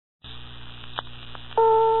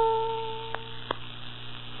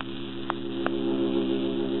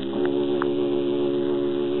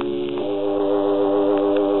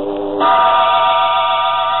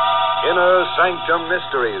Sanctum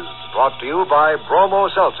Mysteries, brought to you by Bromo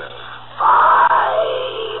Seltzer.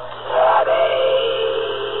 Fight,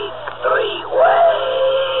 headache, 3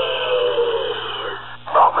 ways.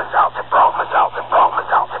 Bromo Seltzer, Bromo Seltzer, Bromo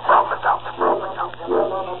Seltzer, Bromo Seltzer, Bromo Seltzer.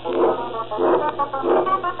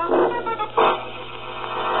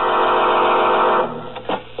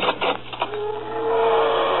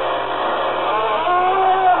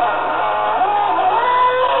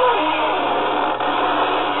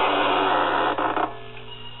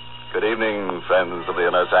 Good evening, friends of the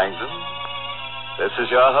Inner Sanctum. This is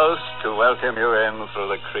your host to welcome you in through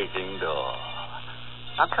the creaking door.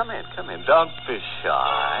 Now, come in. Don't be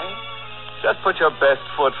shy. Just put your best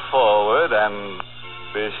foot forward and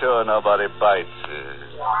be sure nobody bites you.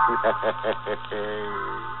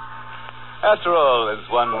 After all, as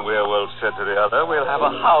one werewolf said to the other, we'll have a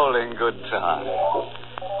howling good time.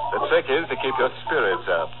 The trick is to keep your spirits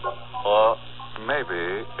up. Or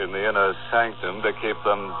maybe, in the inner sanctum, to keep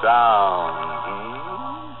them down.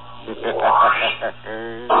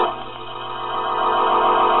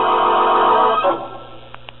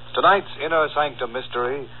 Tonight's Inner Sanctum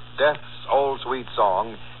Mystery, Death's Old Sweet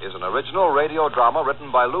Song, is an original radio drama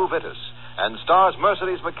written by Lou Vittis and stars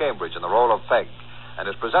Mercedes McCambridge in the role of Peg, and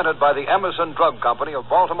is presented by the Emerson Drug Company of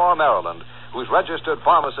Baltimore, Maryland, whose registered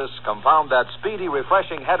pharmacists compound that speedy,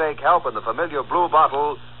 refreshing headache help in the familiar blue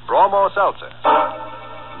bottle, Bromo Seltzer.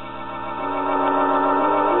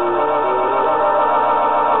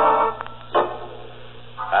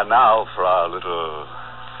 And now for our little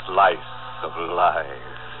slice of life.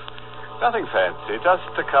 Nothing fancy,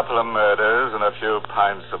 just a couple of murders and a few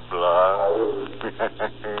pints of blood.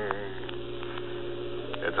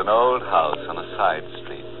 It's an old house on a side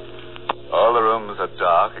street. All the rooms are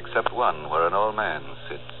dark except one where an old man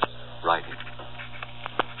sits writing.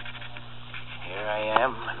 Here I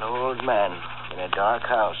am, an old man in a dark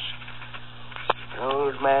house. An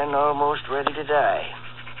old man almost ready to die.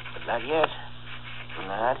 But not yet.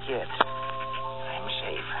 Not yet. I'm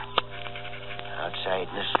safe. Outside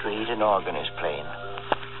in the street, an organ is playing.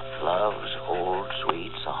 Love's old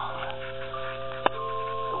sweet song.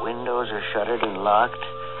 The windows are shuttered and locked.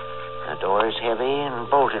 The door is heavy and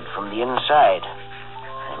bolted from the inside.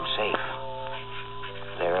 I'm safe.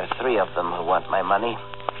 There are 3 of them who want my money.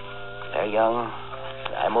 They're young.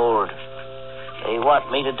 I'm old. They want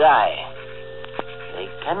me to die. They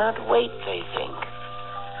cannot wait, they think.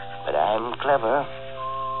 But I'm clever,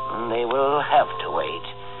 and they will have to wait.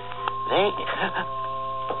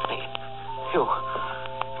 You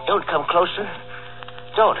don't come closer.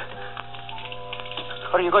 Don't.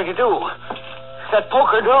 What are you going to do? That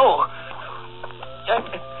poker, no.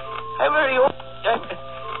 I'm very old.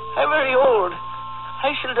 I'm very old.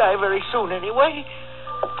 I shall die very soon anyway.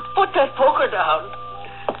 Put that poker down.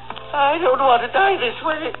 I don't want to die this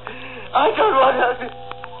way. I don't want to...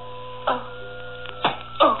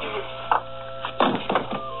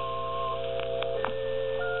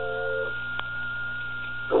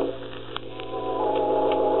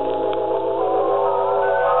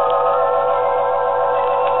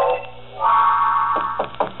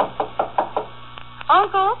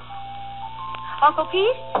 Uncle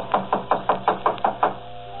Pete?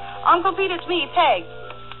 Uncle Pete, it's me, Peg.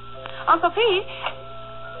 Uncle Pete?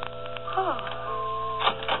 Oh,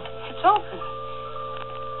 it's open.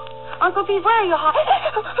 Uncle Pete, where are you?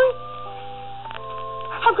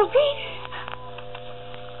 Uncle Pete?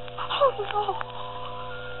 Oh, no.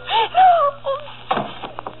 No.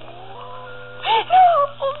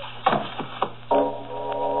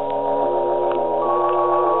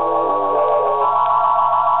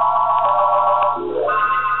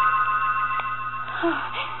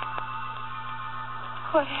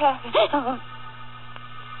 What happened?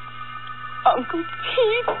 Uncle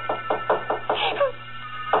Pete?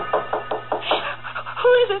 Who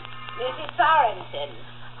is it? Mrs. Sorensen.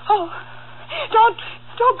 Oh, don't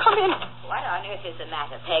come in. What on earth is the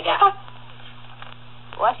matter, Pega?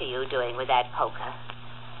 What are you doing with that poker?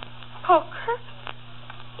 Poker?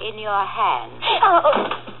 In your hand.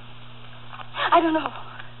 Oh, I don't know.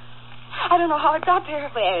 I don't know how it got there.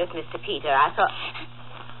 Where is Mr. Peter? I thought...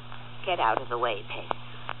 Get out of the way, Peg.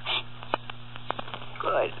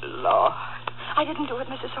 Good Lord. I didn't do it,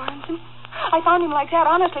 Mrs. Sorensen. I found him like that.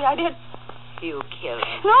 Honestly, I did. You killed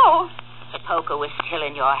him. No. The poker was still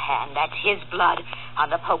in your hand. That's his blood on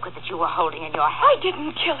the poker that you were holding in your hand. I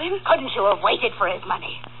didn't kill him. Couldn't you have waited for his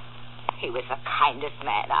money? He was the kindest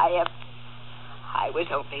man I was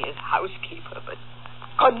only his housekeeper, but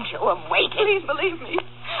couldn't you have waited? Please believe me.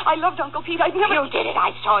 I loved Uncle Pete. I'd never... You did it.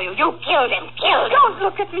 I saw you. You killed him. Killed him. Don't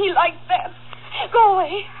look at me like that. Go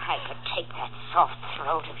away. I could take that soft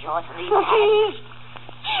throat of yours and leave Please.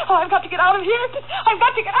 Oh, I've got to get out of here. I've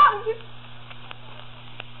got to get out of here.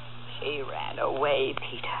 She ran away,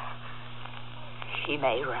 Peter. She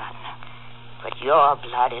may run, but your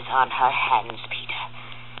blood is on her hands, Peter.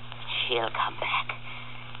 She'll come back.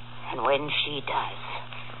 And when she does,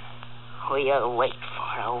 we'll wait for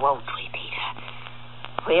her, won't we, Peter?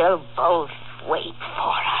 We'll both wait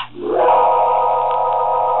for her.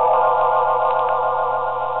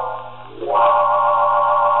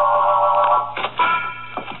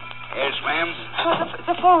 Yes, ma'am?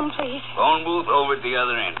 The phone, please. Phone booth over at the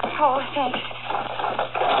other end. Oh, thanks.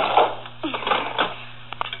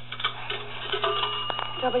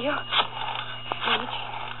 W H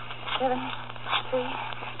 7 3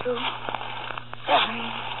 2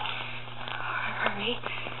 7. Hurry.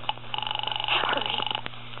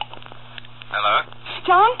 Hello?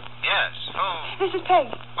 John? Yes. Who? This is Peg.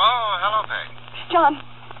 Oh, hello, Peg. John,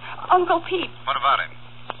 Uncle Pete. What about him?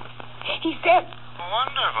 He's dead.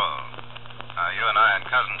 Wonderful. You and I and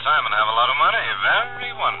Cousin Simon have a lot of money.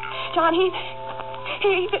 Very wonderful. John, he...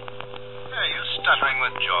 Yeah, you stuttering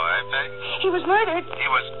with joy, Peg? He was murdered. He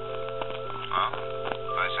was... Oh,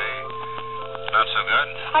 I see. Not so good.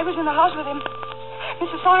 I was in the house with him.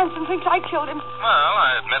 Mrs. Sorensen thinks I killed him. Well,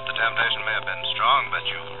 I admit the temptation may have been strong, but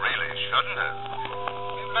you really shouldn't have.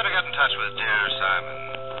 You'd better get in touch with dear Simon.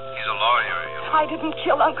 He's a lawyer, you know. I didn't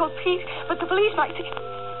kill Uncle Pete, but the police might think...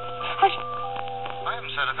 I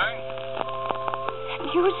haven't said a thing.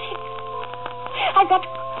 Music. I've got...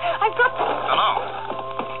 Hello?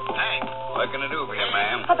 Hey. What can I do for you,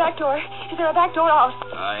 ma'am? A back door. Is there a back door out?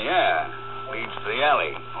 Yeah. Leads to the alley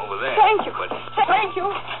over there. Thank you. But, Thank you.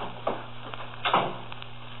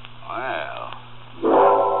 well...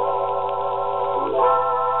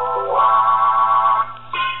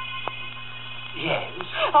 Yes?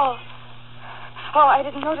 Oh, I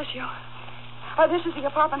didn't notice you. This is the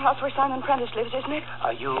apartment house where Simon Prentice lives, isn't it?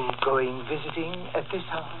 Are you going visiting at this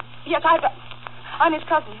house? Yes, I'm his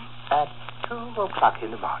cousin. At 2 o'clock in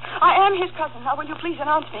the morning. I am his cousin. Now, will you please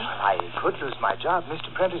announce me? I could lose my job. Mr.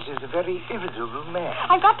 Prentice is a very irritable man.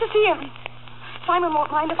 I've got to see him. Simon won't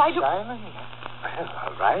mind if I do. Simon? Well,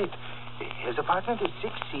 all right. His apartment is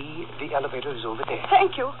 6C. The elevator is over there.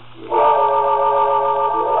 Thank you.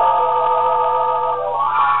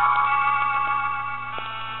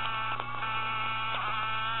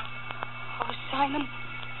 Simon.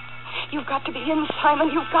 You've got to be in, Simon.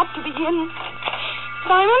 You've got to be in.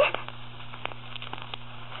 Simon?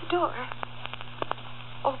 The door.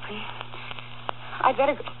 Open. I'd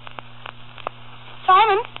better go.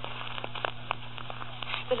 Simon?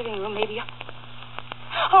 The living room, maybe.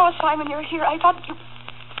 Oh, Simon, you're here. I thought you...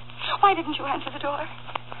 Why didn't you answer the door?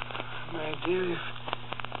 My dear,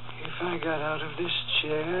 if I got out of this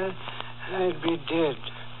chair, I'd be dead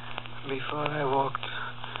before I walked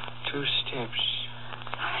 2 steps.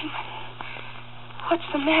 Simon, what's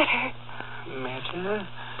the matter? Matter?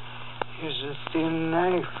 Here's a thin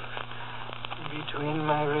knife between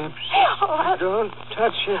my ribs. Oh, Don't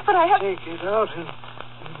touch it. But I have... Take it out and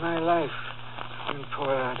my life will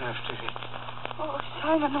pour out after it. Oh,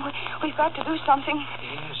 Simon, we've got to do something.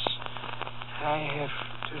 Yes, I have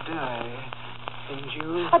to die. And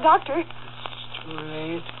you? A doctor. It's too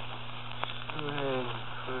late.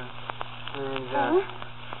 Huh?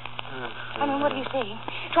 I mean, what are you saying?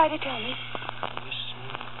 Try to tell me. Listen.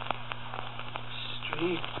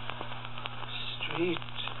 Street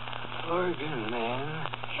organ man.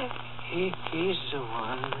 Yes. He's the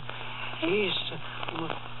one. He's the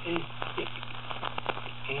one.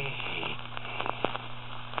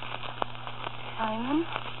 Simon?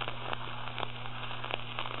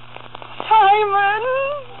 Simon!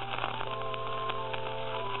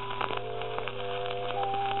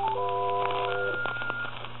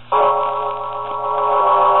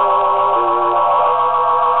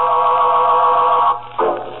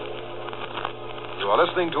 You are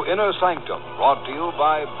listening to Inner Sanctum, brought to you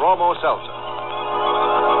by Bromo Seltzer.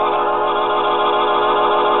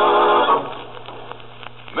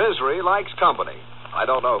 Misery likes company. I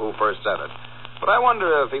don't know who first said it, but I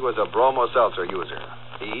wonder if he was a Bromo Seltzer user.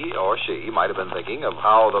 He or she might have been thinking of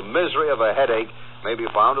how the misery of a headache may be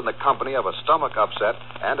found in the company of a stomach upset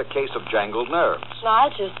and a case of jangled nerves. Now, I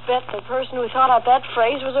just bet the person who thought out that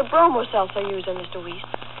phrase was a Bromo Seltzer user, Mr. Weiss.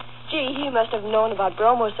 Gee, he must have known about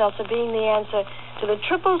Bromo Seltzer being the answer to the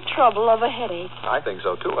triple trouble of a headache. I think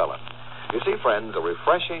so, too, Ellen. You see, friends, a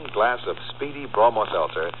refreshing glass of speedy Bromo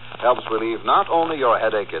Seltzer helps relieve not only your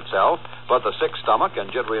headache itself, but the sick stomach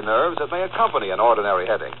and jittery nerves that may accompany an ordinary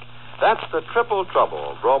headache. That's the triple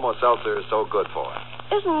trouble Bromo Seltzer is so good for.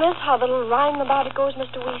 Isn't this how the little rhyme about it goes,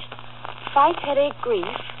 Mr. Weiss? Fight headache grief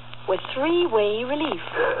with 3-way relief.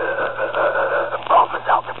 Bromo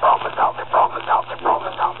Seltzer.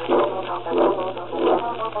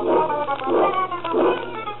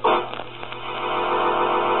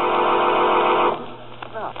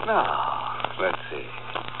 Now, let's see.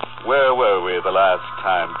 Where were we the last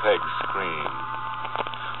time Peg screamed?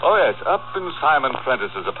 Oh, yes, up in Simon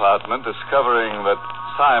Prentice's apartment, discovering that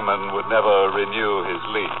Simon would never renew his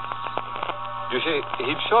lease. You see,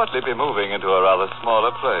 he'd shortly be moving into a rather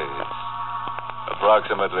smaller place,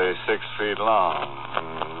 approximately 6 feet long.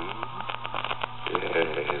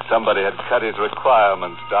 Yes, somebody had cut his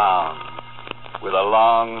requirements down with a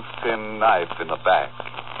long, thin knife in the back.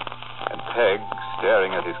 And Peg,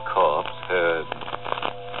 staring at his corpse, heard.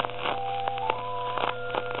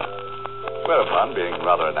 Whereupon, being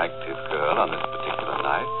rather an active girl on this particular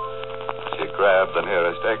night, she grabbed the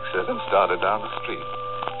nearest exit and started down the street.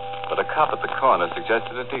 But a cop at the corner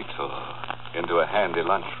suggested a detour into a handy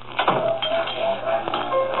lunchroom.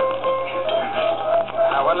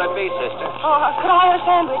 What'll it be, sister? Oh, could I have a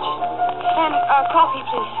sandwich? And coffee,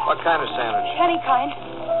 please. What kind of sandwich? Any kind.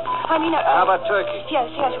 I mean, How about turkey? Yes,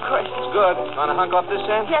 of course. Good. Want to hunk off this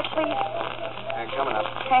end? Yes, please. Coming up.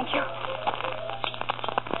 Thank you.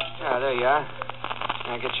 There you are.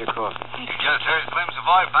 Now get your coffee. You just heard Slim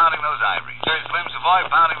Savoy pounding those ivories.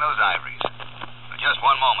 Just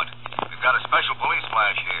one moment. We've got a special police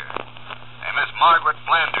flash here. And Miss Margaret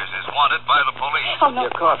Flanders is wanted by the police. Oh, no.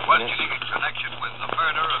 Your coffee, Questioning in connection with the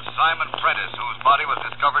murder of Simon Prentice, whose body was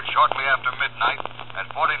discovered shortly after midnight at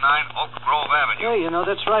 49 Oak Grove Avenue. Yeah, you know,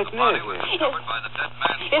 that's right The near body was here. discovered by the dead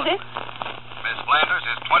man's Is it? Miss Flanders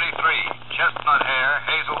is 23, chestnut hair,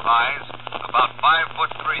 hazel eyes, about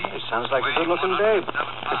 5'3". It sounds like a weighing good-looking 107 babe.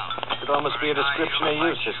 pounds. Could almost be a description of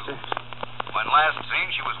you, sister. When last seen,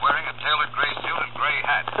 she was wearing a tailored gray suit and gray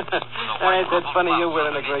hat. Ain't that funny, you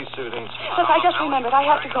wearing a gray suit, ain't you? Look, I just remembered. I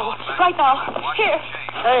have to go. Right now. Here.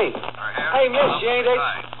 Hey, miss, you ain't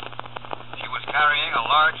She was carrying a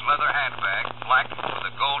large leather handbag, black,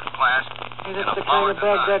 with a gold clasp. Hey, that's the kind of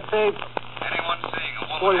bag that babe... Anyone seeing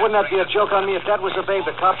a woman... Boy, wouldn't that be a joke on me if that was the babe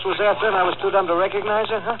the cops was after and I was too dumb to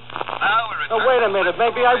recognize her, huh? Now we're Oh, wait a minute.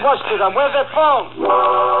 Maybe I was too dumb. Where's that phone?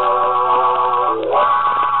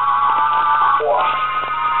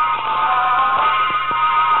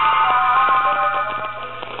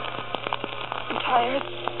 I'm tired.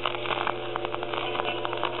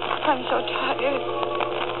 I'm so tired.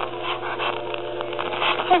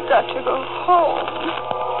 I've got to go home.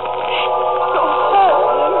 Go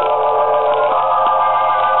home.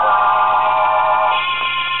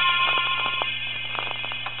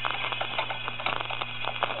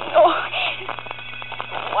 Oh,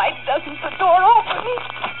 why doesn't the door open?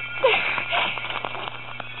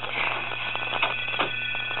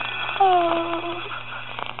 Oh,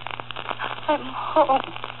 I'm home.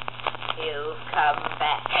 You've come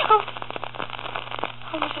back. Oh,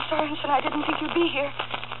 Mrs. Sorensen, I didn't think you'd be here.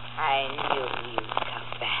 I knew you'd come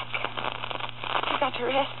back. I've got to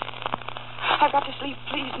rest. I've got to sleep,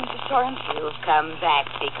 please, Mrs. Sorensen. You've come back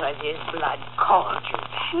because his blood called you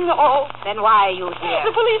back. No. Then why are you here?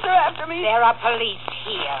 The police are after me. There are police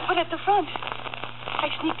here. But at the front. I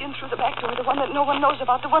sneaked in through the back door, the one that no one knows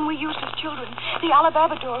about, the one we used as children. The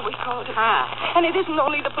Alabama door, we called it. And it isn't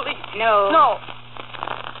only the police. No. No.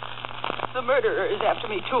 The murderer is after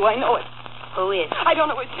me, too. I know it. Who is? I don't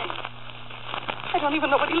know his name. I don't even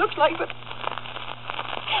know what he looks like, but...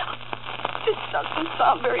 This doesn't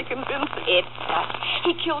sound very convincing. It does.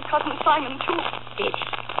 He killed Cousin Simon, too. Did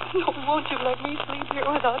he? No, won't you let me sleep here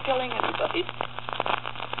without telling anybody?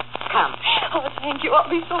 Come. Oh, thank you. I'll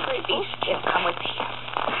be so grateful. Be still. Come with me.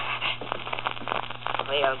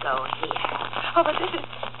 We'll go here. Oh, but this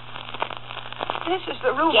is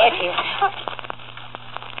the room. Get here.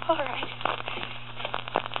 All right.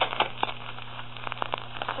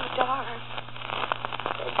 So dark.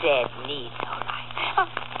 The dead need no light.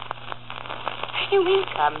 You mean...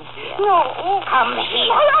 Come here. No. Come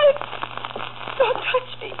here. All right. Don't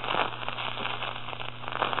touch me.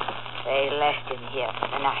 They left him here for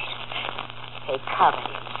the night. They covered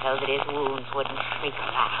him so that his wounds wouldn't freak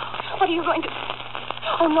around. What are you going to...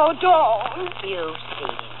 Oh, no, don't. You've seen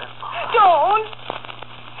him before. Don't.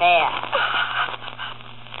 There.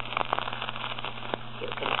 You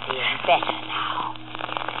can see him better now.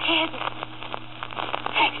 Head.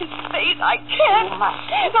 His face, I can't. You must.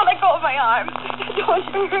 Now let go of my arms. Don't,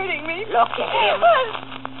 you're hurting me. Look at him.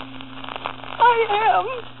 I am.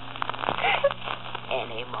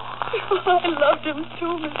 Anymore. I loved him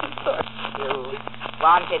too, Mrs. Thorpe. You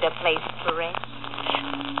wanted a place to rest?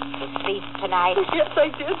 To sleep tonight? Yes, I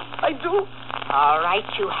did. I do. All right,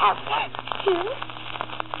 you have one. Here?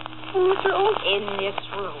 In this room? In this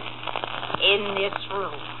room. In this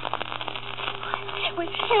room.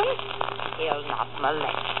 Which him. He'll not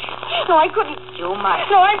molest you. No, I couldn't. You must.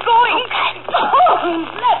 No, I'm going. Okay. Oh,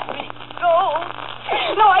 let me go.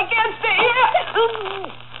 No, I can't stay here.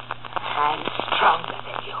 I'm stronger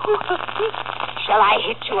than you. Shall I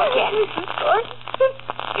hit you again?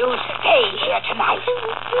 You stay here tonight.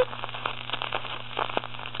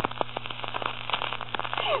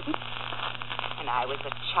 When I was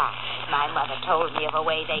a child, my mother told me of a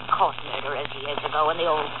way they caught murderers years ago in the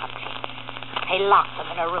old country. They locked them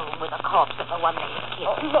in a room with the corpse of the one they had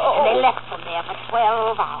killed. Oh, no. And they left them there for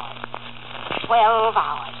 12 hours. 12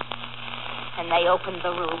 hours. And they opened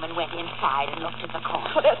the room and went inside and looked at the corpse.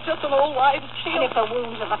 Oh, that's just an old wives' And tale. if the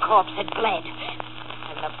wounds of the corpse had bled,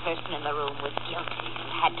 then the person in the room was guilty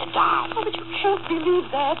and had to die. Oh, but you can't believe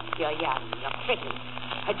that. You're young. You're pretty.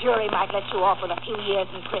 A jury might let you off with a few years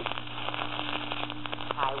in prison.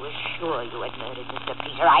 I was sure you had murdered Mr.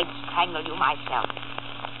 Peter. I'd strangle you myself.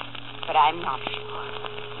 But I'm not sure.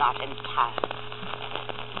 Not entirely.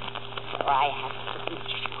 So I haven't to be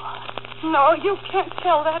sure. No, you can't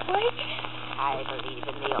tell that way. I believe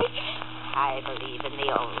in the old. I believe in the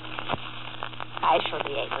old. I shall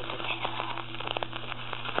be able to tell.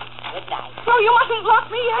 Good night. No, you mustn't lock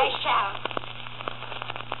me in. I shall.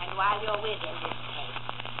 And while you're with him this day,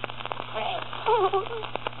 pray. Oh.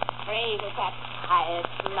 Pray that that tired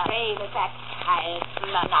blood, pray that that tired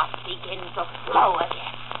blood not begin to flow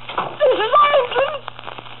again. Mrs. Sanctum!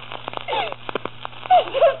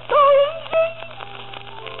 Mrs. Sanctum!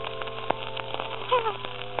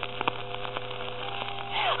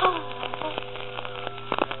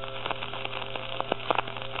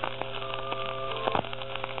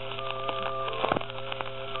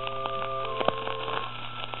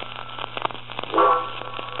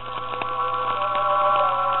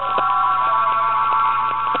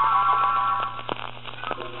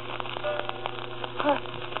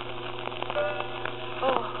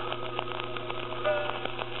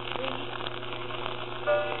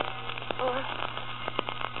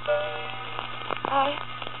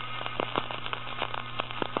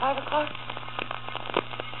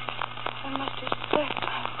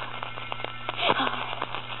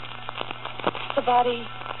 Body.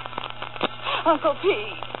 Uncle P.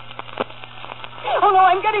 Oh, no,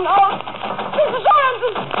 I'm getting out. Mrs.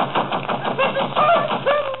 Sorensen! Mrs.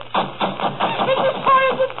 Sorensen! Mrs.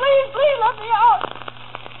 Sorensen, please let me out.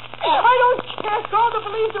 I don't care. Call the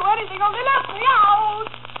police or anything, only let me out.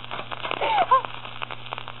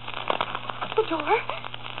 The door.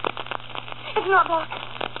 It's not locked.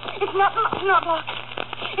 It's not locked.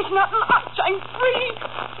 It's not locked. I'm free.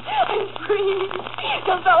 I'm free.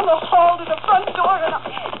 Just down the hall to the front door and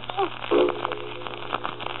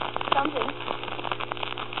something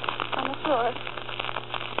on the floor.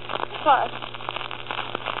 What?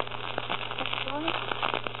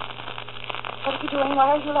 What are you doing? Why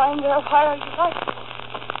are you lying there? Why are you lying?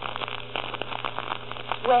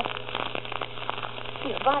 Wet.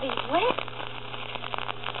 Your body's wet.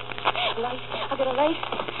 Light. I'll get a light.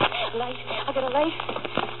 I'll get a light.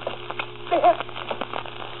 There.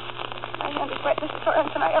 My hand is wet, Mrs.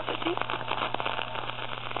 Sorensen. I have to see.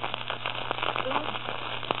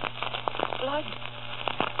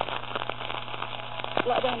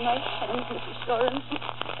 Blood on my hands, Mrs. Sorensen.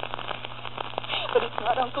 But it's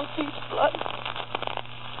not Uncle Pete's blood.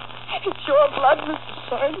 It's your blood, Mrs.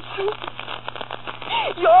 Sorensen.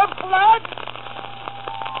 Your blood.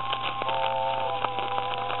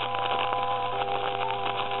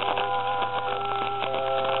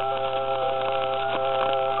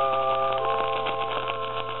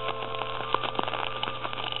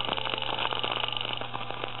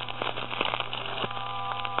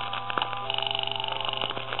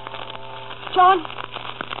 John.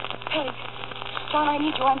 Peg. John, I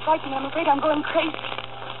need you. I'm frightened. I'm afraid I'm going crazy.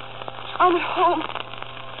 I'm at home.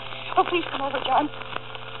 Oh, please come over, John.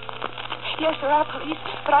 Yes, there are police,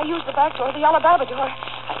 but I used the back door, the Alabama door.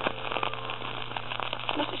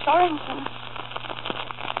 Mrs. Sorensen.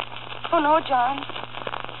 Oh, no, John.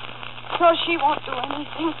 No, she won't do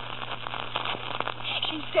anything.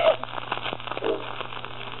 She's dead.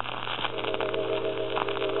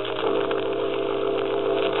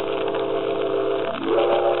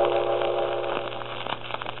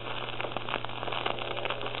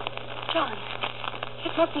 John.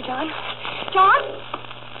 It must be John. John?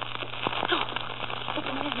 No. It's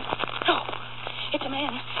a man. No. It's a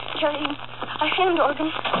man carrying a hand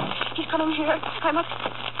organ. He's coming here. I must...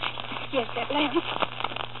 Yes, that man.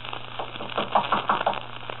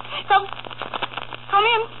 Come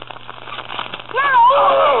in. No!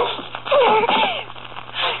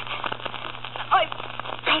 I've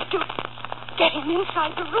got to get him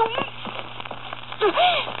inside the room.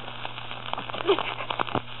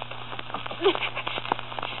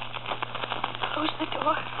 close the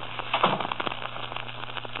door.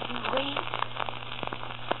 And wait.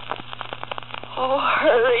 Oh,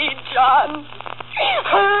 hurry, John.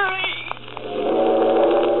 Hurry.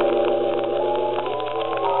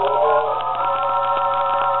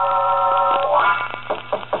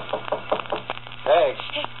 Peg,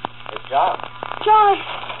 it's John. John.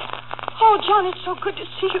 Oh, John, it's so good to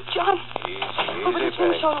see you, John. Easy, Oh, but it's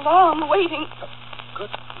been Peg. so long waiting. Good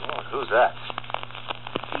Lord, who's that?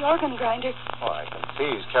 The organ grinder. Oh, I can see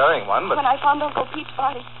he's carrying one, but... When I found Uncle Pete's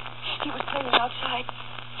body, he was playing outside.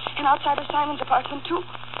 And outside of Simon's apartment, too.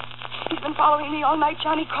 He's been following me all night,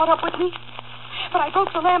 John. He caught up with me. But I broke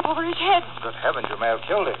the lamp over his head. Good heavens, you may have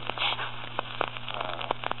killed him.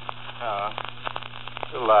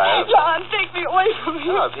 He's alive. John, take me away from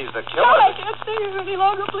here. Oh, if he's the killer... John, I can't stay here any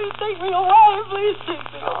longer. Please take me away. Please take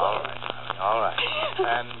me away. All right, darling, all right.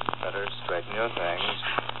 And better straighten your things.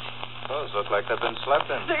 Those look like they've been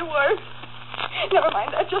slept in. They were. Never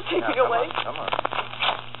mind that. Just take me away. Come on.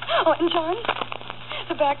 Oh, and John,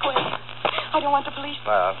 the back way. I don't want the police.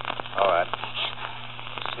 Well, all right.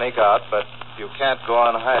 Sneak out, but you can't go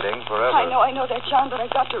on hiding forever. I know that, John, but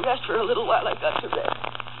I've got to rest for a little while. I've got to rest.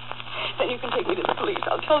 Then you can take me to the police.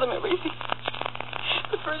 I'll tell them everything.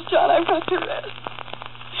 But first, John, I've got to rest.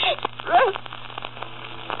 Rest.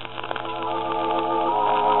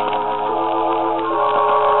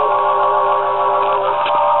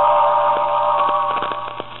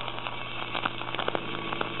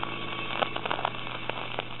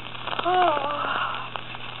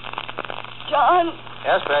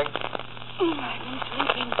 Yes, Peg? I've been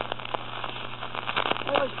sleeping.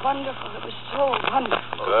 It was wonderful. It was so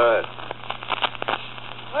wonderful. Good.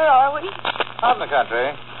 Where are we? Out in the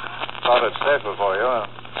country. Thought it's safer for you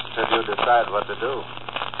until you decide what to do.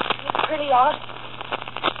 It's pretty hot.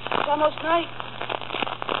 It's almost night.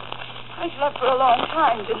 I slept for a long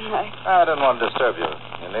time, didn't I? I didn't want to disturb you.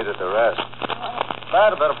 You needed to rest.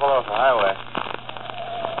 I'd better pull off the highway.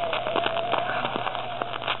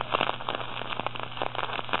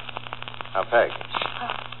 Now, Peg,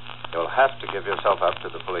 you'll have to give yourself up to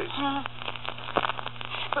the police.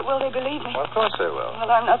 But will they believe me? Well, of course they will. Well,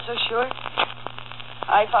 I'm not so sure.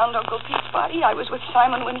 I found Uncle Pete's body. I was with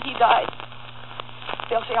Simon when he died.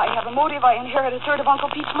 They'll say I have a motive. I inherit a third of Uncle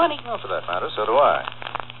Pete's money. Well, for that matter, so do I.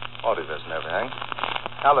 Motive isn't everything.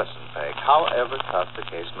 Now, listen, Peg. However tough the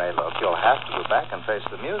case may look, you'll have to go back and face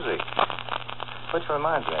the music. Which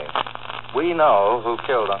reminds me, we know who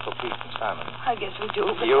killed Uncle Pete and Simon. I guess we do.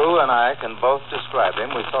 But... You and I can both describe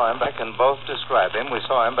him. We saw him back at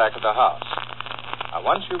the house. Now,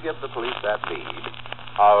 once you give the police that lead,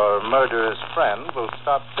 our murderous friend will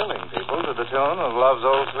stop killing people to the tune of Love's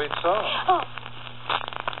Old Sweet Song. Oh.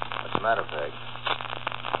 What's the matter, Peg?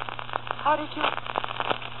 How did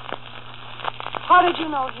you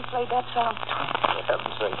know he played that song? For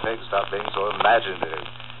heaven's sake, Peg, stop being so imaginative.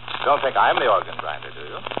 You don't think I'm the organ grinder, do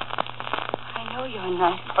you? I know you're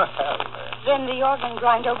not. Well, Then the organ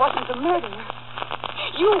grinder wasn't the murderer.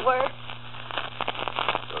 You were.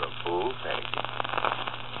 You're a fool, Peg.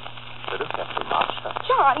 Should have kept your mouth shut.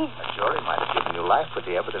 John. A jury might have given you life with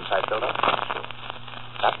the evidence I built up against you.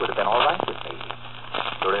 That would have been all right with me.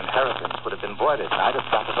 Your inheritance would have been voided, and I'd have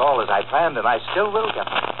got it all as I planned, and I still will get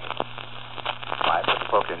it. I put the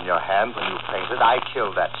book in your hand when you fainted. I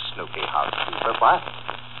killed that snoopy housekeeper. What?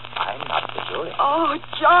 I'm not the jury. Oh,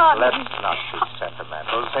 John. Let's not be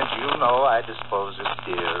sentimental, since you know I dispose of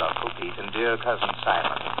dear Uncle Pete and dear Cousin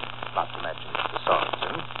Simon, not to mention Mr.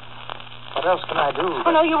 Sorensen. What else can I do?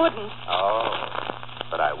 Oh, no, you wouldn't. Oh,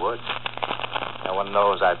 but I would. No one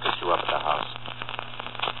knows I picked you up at the house.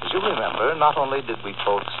 As you remember, not only did we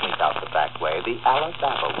both sneak out the back way, the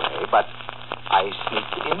Alabama way, but I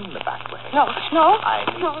sneaked in the back way. No. I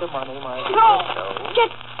need the money, my dear. No.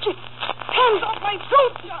 Get hands off my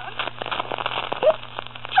throat, John.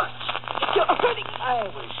 You're hurting. I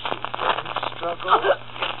wish you wouldn't struggle.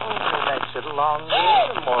 Only makes it longer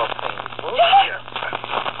and more painful. John.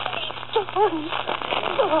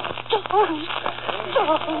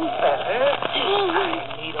 Better. I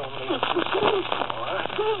need only a few seconds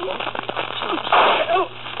more.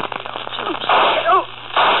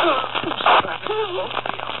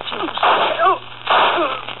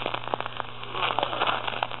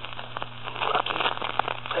 Lucky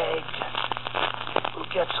Peg, who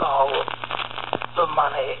gets all the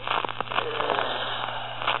money.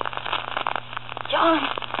 John.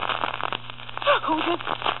 Who's it?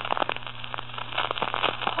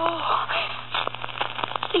 Oh,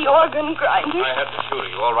 the organ grinder. I had to shoot her.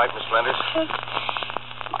 You all right, Miss Flanders?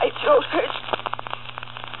 My throat hurts.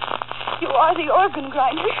 You are the organ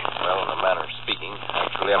grinder. Well, in a manner of speaking,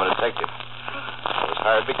 actually, I'm a detective. I was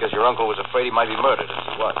hired because your uncle was afraid he might be murdered, as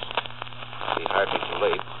he was. He hired me too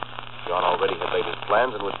late. John already had laid his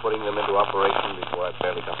plans and was putting them into operation before I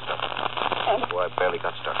barely got started. And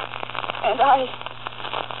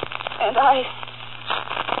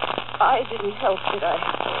I didn't help, did I?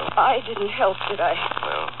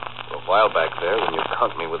 Well, a while back there, when you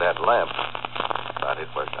caught me with that lamp, but it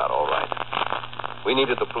worked out all right. We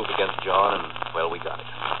needed the proof against John, and, well, we got it.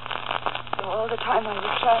 All the time I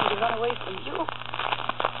was trying to run away from you,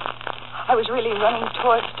 I was really running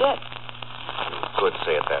towards death. You could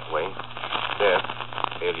say it that way. Death,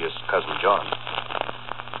 alias Cousin John.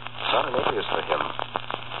 Not an alias for him.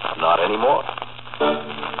 Not anymore.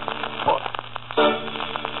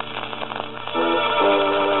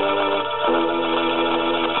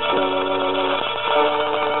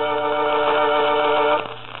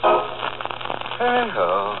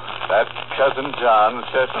 Oh, that Cousin John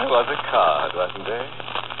certainly was a card, wasn't he?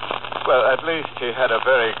 Well, at least he had a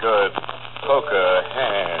very good poker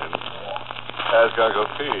hand. As Uncle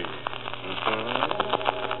P.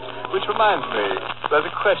 Which reminds me, there's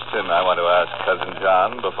a question I want to ask Cousin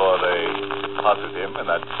John before they deposit him in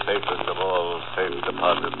that safest of all safe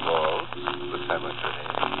deposit vaults, the cemetery.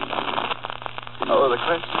 Oh, the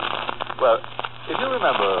question? Well, if you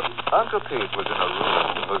remember, Uncle Pete was in a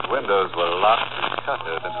room whose windows were locked and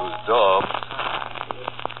shuttered and whose door was tied.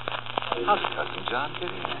 How did Cousin John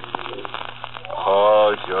get in?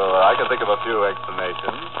 Oh, sure. I can think of a few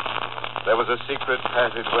explanations. There was a secret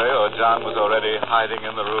passageway, or John was already hiding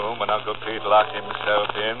in the room when Uncle Pete locked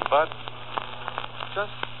himself in. But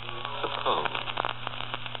just suppose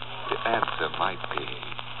the answer might be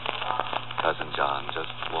Cousin John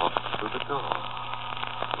just walked through the door.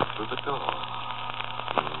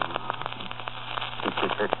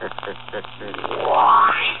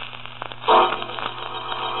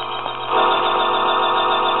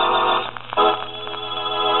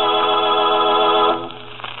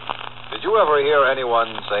 Did you ever hear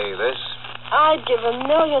anyone say this? I'd give $1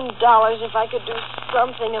 million if I could do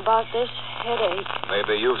something about this headache.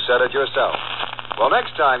 Maybe you've said it yourself. Well,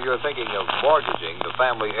 next time you're thinking of mortgaging the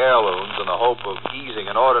family heirlooms in the hope of easing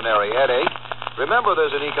an ordinary headache, remember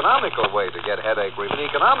there's an economical way to get headache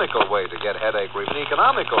relief.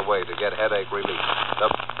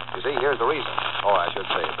 You see, here's the reason. Or I should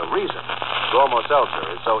say, the reason Bromo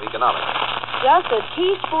Seltzer is so economical. Just a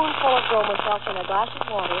teaspoonful of bromo seltzer in a glass of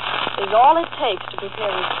water is all it takes to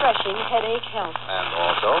prepare refreshing headache help. And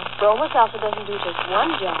also, Bromo seltzer doesn't do just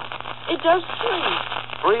one job. It does three.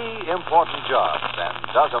 3 important jobs, and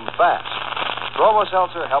does them fast. Bromo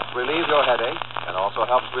Seltzer helps relieve your headache and also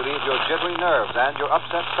helps relieve your jittery nerves and your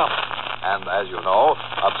upset stomach. And as you know,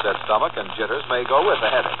 upset stomach and jitters may go with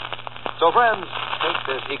a headache. So, friends, take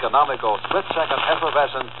this economical split-second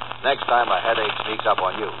effervescent next time a headache sneaks up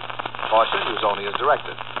on you. Caution, use only as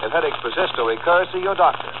directed. If headaches persist or recur, see your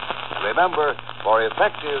doctor. And remember, for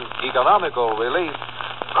effective economical relief,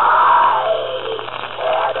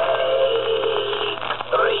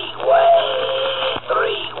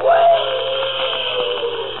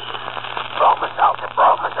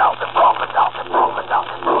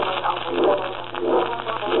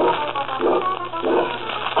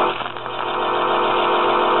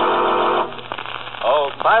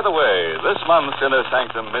 Oh, by the way, this month's Inner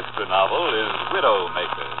Sanctum mystery novel is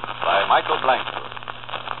Widowmakers by Michael Blankford.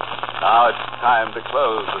 Now it's time to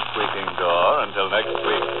close the squeaking door until next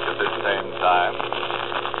week at this same time,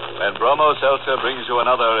 when Bromo Seltzer brings you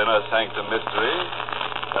another Inner Sanctum mystery,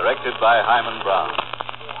 directed by Hyman Brown.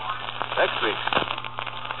 Next week.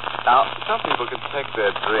 Now, some people can take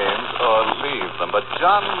their dreams or leave them, but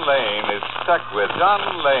John Lane is stuck with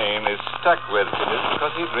it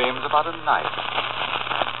because he dreams about a knife.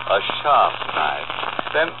 A sharp knife.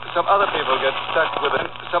 Then some other people get stuck with the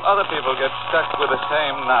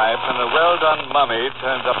same knife, and a well-done mummy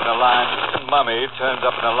turns up in a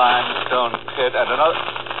limestone pit, and another.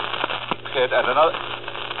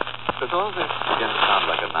 Does all this begin to sound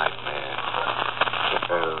like a nightmare?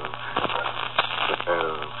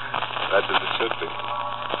 That's as it should be.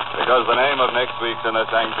 Because the name of next week's Inner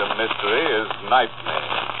Sanctum mystery is Nightmare.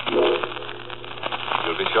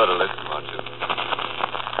 You'll be sure to listen, won't you?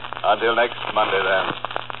 Until next Monday, then.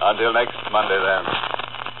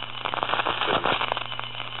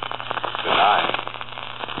 Good night.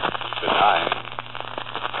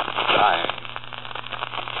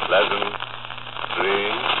 Pleasant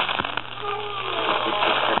dreams.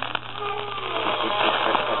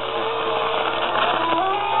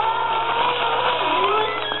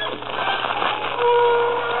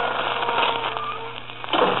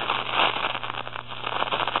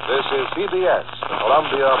 This is CBS, the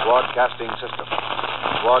Columbia Broadcasting System.